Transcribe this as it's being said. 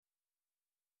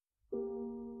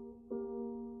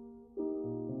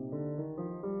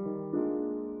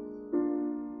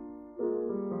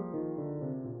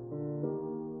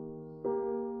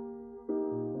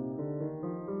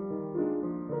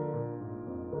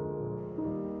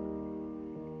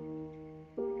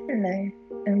Hello,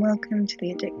 and welcome to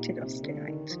the Addicted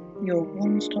Austenite, your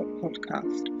one-stop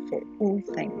podcast for all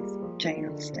things Jane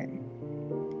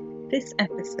Austen. This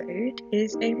episode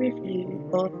is a review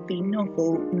of the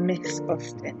novel Miss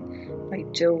Austen by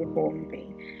Gill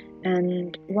Hornby,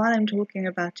 and while I'm talking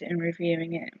about it and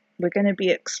reviewing it, we're going to be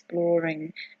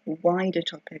exploring the wider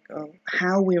topic of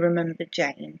how we remember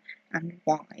Jane and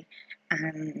why,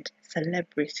 and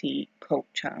celebrity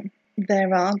culture.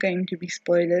 There are going to be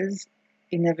spoilers,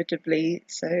 inevitably,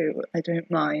 so I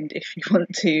don't mind if you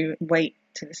want to wait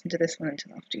to listen to this one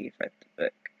until after you've read the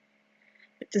book.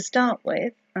 But to start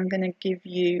with, I'm going to give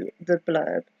you the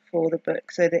blurb for the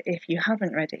book so that if you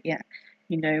haven't read it yet,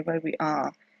 you know where we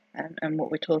are and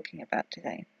what we're talking about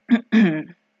today.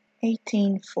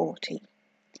 1840.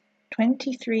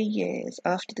 23 years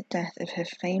after the death of her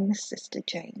famous sister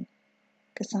Jane,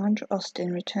 Cassandra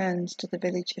Austen returns to the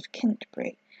village of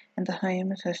Kintbury and the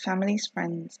home of her family's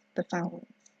friends, the Fowls.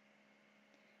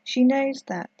 She knows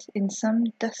that, in some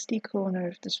dusty corner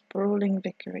of the sprawling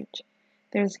vicarage,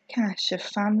 there is a cache of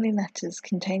family letters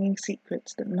containing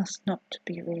secrets that must not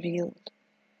be revealed.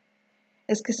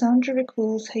 As Cassandra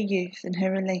recalls her youth and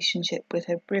her relationship with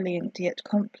her brilliant yet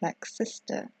complex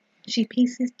sister, she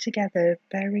pieces together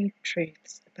buried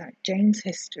truths about Jane's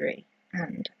history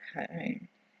and her own.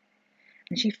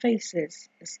 And she faces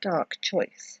a stark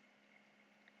choice.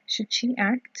 Should she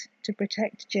act to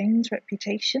protect Jane's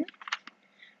reputation,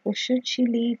 or should she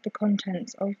leave the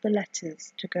contents of the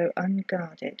letters to go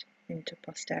unguarded into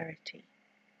posterity?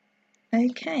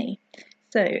 Okay,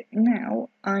 so now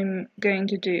I'm going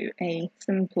to do a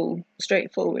simple,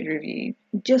 straightforward review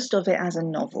just of it as a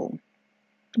novel,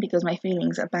 because my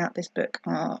feelings about this book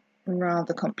are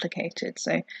rather complicated,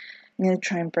 so I'm going to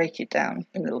try and break it down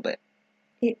a little bit.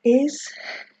 It is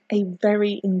a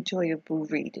very enjoyable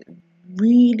read. It's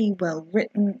really well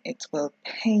written, it's well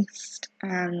paced,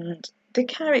 and the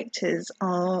characters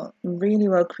are really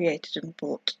well created and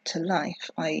brought to life.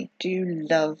 I do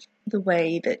love the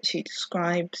way that she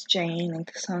describes Jane and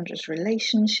Cassandra's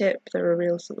relationship. There are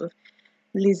real sort of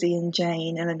Lizzie and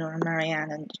Jane, Eleanor and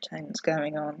Marianne undertones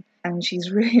going on, and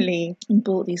she's really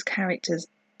brought these characters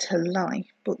to life,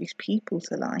 brought these people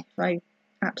to life. I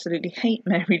absolutely hate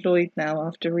Mary Lloyd now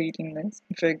after reading this,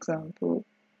 for example.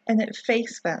 And at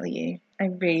face value, I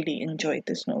really enjoyed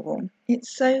this novel. It's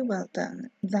so well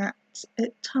done that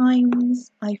at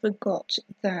times I forgot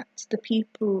that the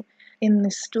people in the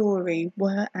story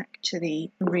were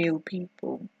actually real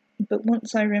people. But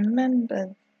once I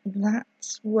remember,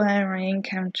 that's where I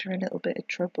encounter a little bit of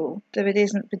trouble, though it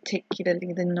isn't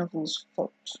particularly the novel's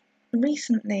fault.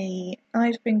 Recently,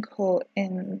 I've been caught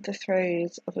in the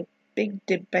throes of a big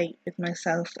debate with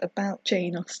myself about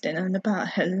Jane Austen and about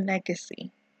her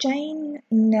legacy. Jane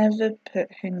never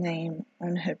put her name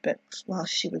on her books while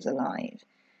she was alive,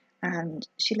 and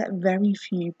she let very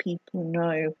few people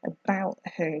know about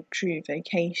her true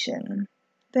vocation.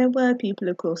 There were people,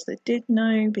 of course, that did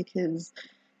know, because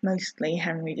mostly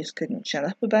Henry just couldn't shut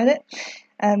up about it.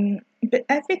 But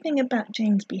everything about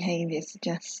Jane's behaviour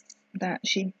suggests that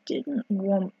she didn't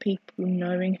want people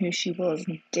knowing who she was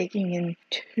and digging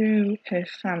into her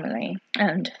family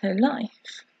and her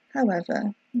life.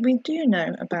 However, we do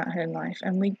know about her life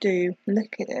and we do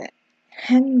look at it.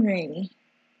 Henry,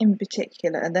 in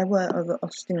particular, there were other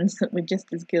Austens that were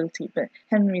just as guilty, but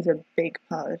Henry's a big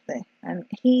part of this. And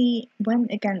he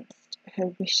went against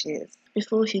her wishes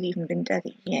before she'd even been dead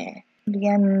a year. At the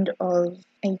end of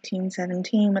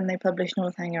 1817, when they published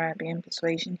Northanger Abbey and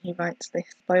Persuasion, he writes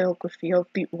this biography of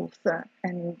the author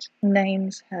and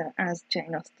names her as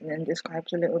Jane Austen and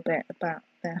describes a little bit about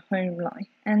their home life.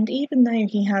 And even though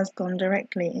he has gone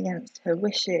directly against her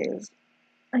wishes,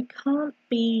 I can't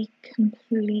be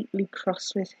completely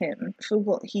cross with him for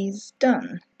what he's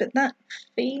done. But that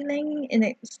feeling in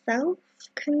itself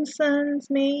concerns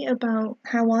me about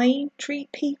how I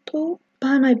treat people.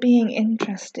 By my being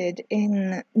interested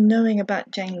in knowing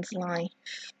about Jane's life,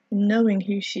 knowing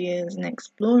who she is and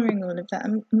exploring all of that,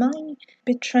 am I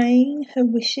betraying her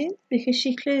wishes? Because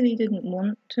she clearly didn't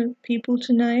want people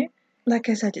to know. Like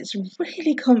I said, it's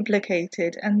really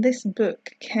complicated, and this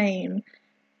book came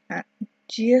at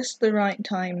just the right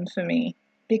time for me,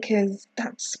 because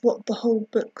that's what the whole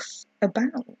book's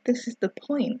about. This is the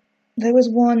point. There was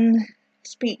one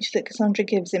speech that Cassandra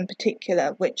gives in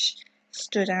particular which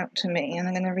stood out to me, and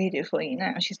I'm going to read it for you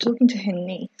now. She's talking to her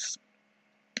niece,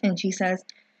 and she says,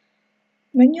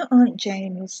 "When your Aunt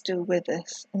Jane was still with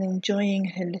us and enjoying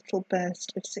her little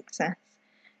burst of success,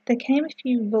 there came a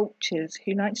few vultures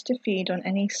who liked to feed on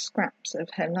any scraps of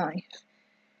her life.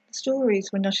 The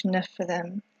stories were not enough for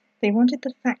them. They wanted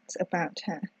the facts about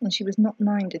her, and she was not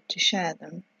minded to share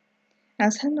them.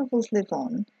 As her novels live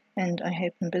on, and I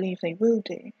hope and believe they will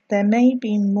do, there may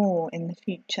be more in the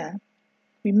future.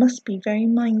 We must be very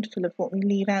mindful of what we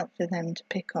leave out for them to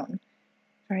pick on.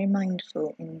 Very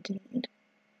mindful indeed.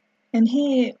 And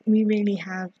here we really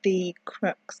have the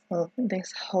crux of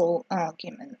this whole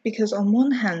argument, because on one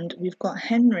hand we've got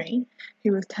Henry,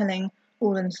 who is telling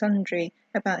all and sundry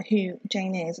about who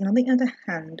Jane is, and on the other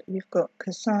hand we've got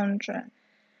Cassandra.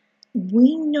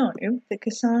 We know that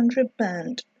Cassandra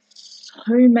burnt so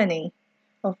many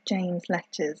of Jane's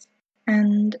letters,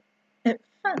 and at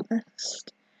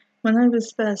first, when I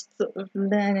was first sort of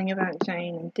learning about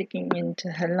Jane and digging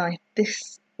into her life,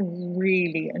 this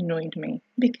really annoyed me,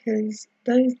 because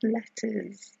those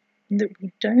letters that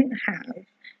we don't have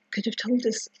could have told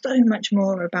us so much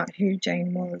more about who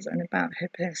Jane was and about her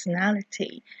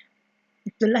personality.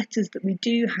 The letters that we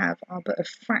do have are but a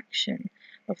fraction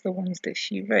of the ones that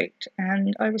she wrote,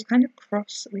 and I was kind of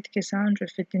cross with Cassandra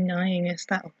for denying us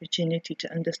that opportunity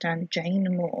to understand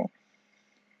Jane more.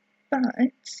 But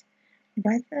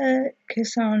whether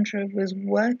Cassandra was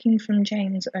working from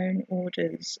Jane's own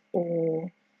orders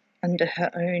or under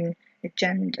her own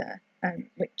agenda,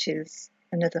 which is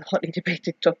another hotly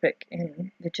debated topic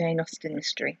in the Jane Austen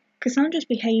mystery, Cassandra's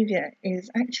behaviour is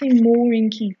actually more in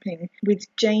keeping with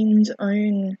Jane's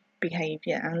own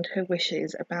behaviour and her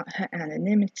wishes about her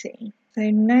anonymity.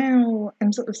 So now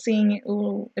I'm sort of seeing it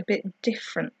all a bit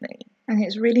differently, and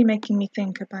it's really making me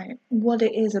think about what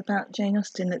it is about Jane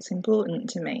Austen that's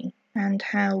important to me, and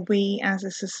how we as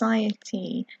a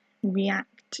society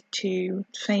react to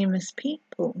famous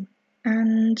people.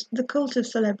 And the cult of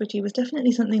celebrity was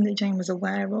definitely something that Jane was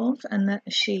aware of and that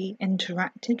she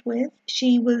interacted with.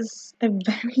 She was a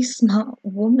very smart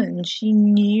woman. She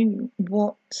knew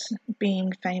what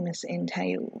being famous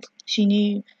entailed. She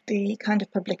knew the kind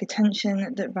of public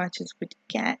attention that writers would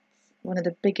get. One of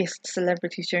the biggest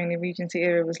celebrities during the Regency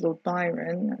era was Lord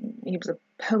Byron. He was a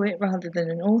poet rather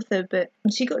than an author, but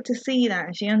she got to see that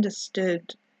and she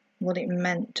understood what it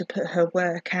meant to put her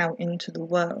work out into the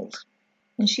world.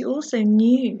 And she also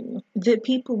knew that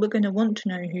people were going to want to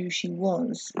know who she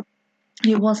was.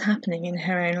 It was happening in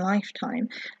her own lifetime,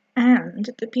 and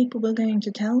that people were going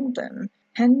to tell them.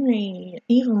 Henry,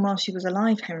 even while she was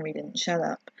alive, Henry didn't shut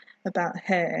up about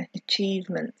her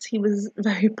achievements. He was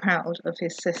very proud of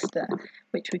his sister,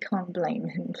 which we can't blame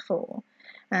him for.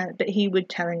 But he would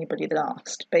tell anybody that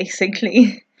asked,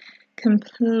 basically.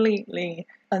 Completely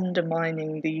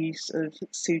undermining the use of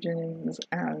pseudonyms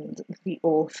and the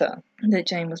author that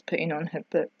Jane was putting on her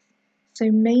books.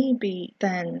 So maybe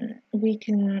then we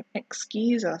can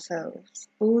excuse ourselves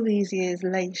all these years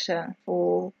later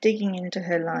for digging into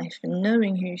her life and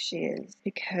knowing who she is,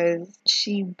 because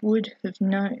she would have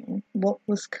known what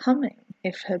was coming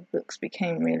if her books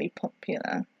became really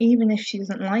popular. Even if she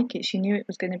doesn't like it, she knew it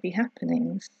was going to be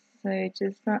happening. So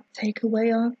does that take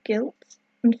away our guilt?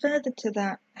 And further to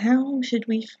that, how should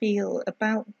we feel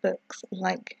about books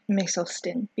like Miss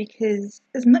Austen? Because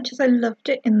as much as I loved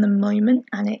it in the moment,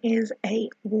 and it is a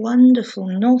wonderful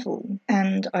novel,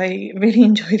 and I really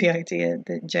enjoy the idea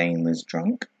that Jane was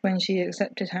drunk when she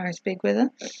accepted Harris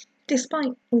Bigwither,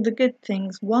 despite all the good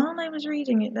things, while I was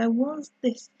reading it, there was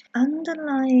this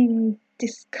underlying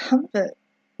discomfort,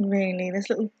 really, this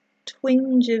little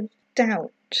twinge of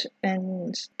doubt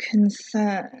and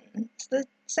concern. It's the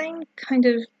same kind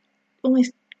of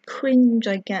almost cringe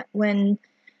I get when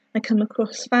I come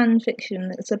across fan fiction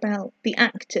that's about the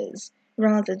actors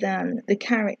rather than the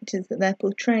characters that they're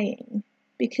portraying,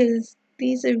 because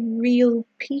these are real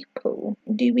people.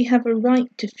 Do we have a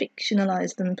right to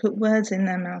fictionalise them, put words in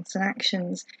their mouths and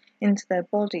actions into their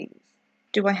bodies?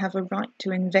 Do I have a right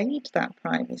to invade that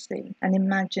privacy and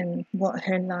imagine what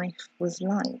her life was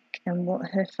like and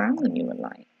what her family were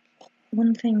like?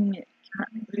 One thing that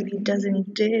really does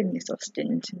endear Miss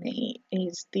Austen to me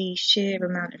is the sheer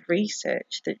amount of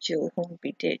research that Gill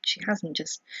Hornby did. She hasn't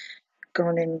just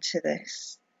gone into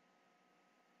this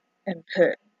and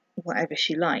put whatever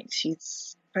she liked.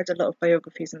 She's read a lot of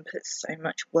biographies and put so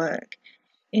much work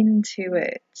into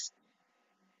it.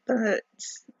 But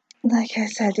like I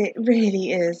said, it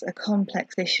really is a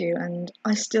complex issue, and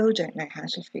I still don't know how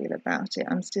to feel about it.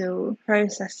 I'm still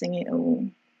processing it all.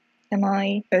 Am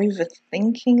I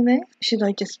overthinking this? Should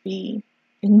I just be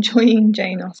enjoying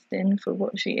Jane Austen for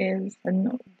what she is and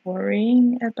not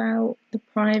worrying about the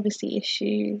privacy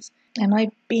issues? Am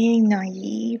I being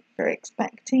naive for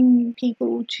expecting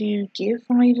people to give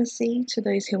privacy to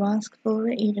those who ask for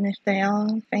it, even if they are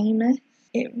famous?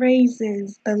 It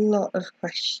raises a lot of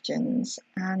questions,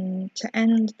 and to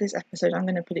end this episode, I'm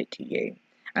going to put it to you,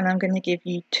 and I'm going to give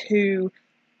you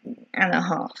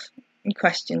 2.5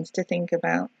 questions to think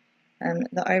about.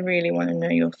 that I really want to know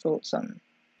your thoughts on.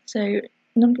 So,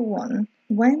 number one,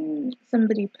 when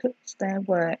somebody puts their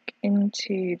work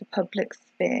into the public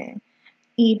sphere,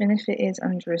 even if it is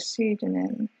under a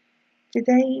pseudonym, do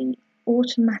they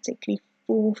automatically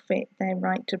forfeit their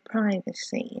right to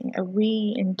privacy? Are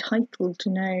we entitled to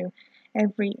know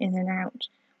every in and out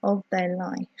of their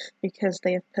life because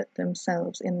they have put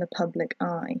themselves in the public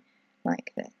eye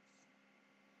like this?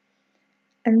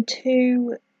 And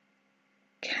two,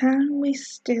 can we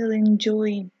still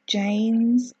enjoy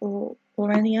Jane's or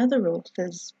any other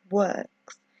author's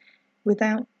works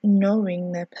without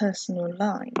knowing their personal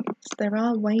lives? There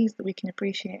are ways that we can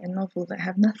appreciate a novel that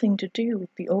have nothing to do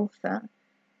with the author.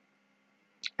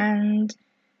 And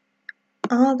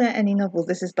are there any novels,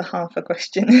 this is the half a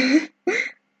question,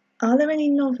 are there any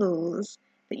novels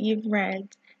that you've read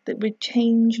that would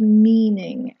change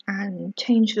meaning and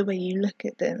change the way you look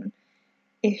at them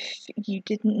if you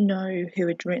didn't know who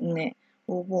had written it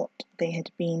or what they had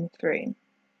been through?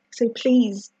 So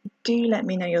please do let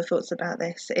me know your thoughts about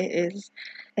this. It is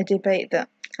a debate that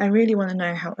I really want to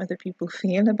know how other people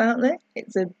feel about this.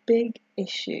 It's a big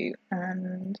issue,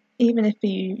 and even if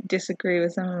you disagree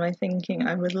with some of my thinking,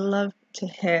 I would love to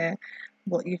hear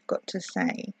what you've got to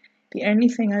say. The only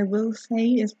thing I will say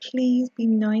is please be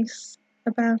nice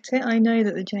about it. I know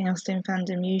that the Jane Austen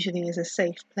fandom usually is a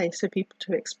safe place for people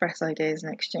to express ideas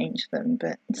and exchange them,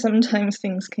 but sometimes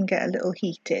things can get a little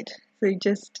heated. So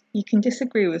you can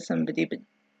disagree with somebody, but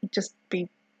just be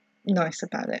nice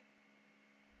about it.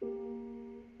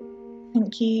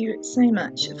 Thank you so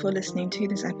much for listening to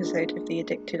this episode of The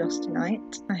Addicted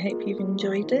Austenite. I hope you've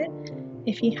enjoyed it.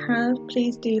 If you have,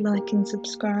 please do like and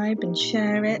subscribe and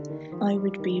share it. I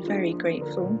would be very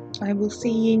grateful. I will see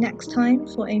you next time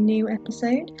for a new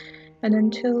episode. And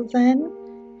until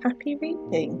then, happy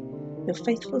reading. Your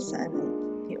faithful servant.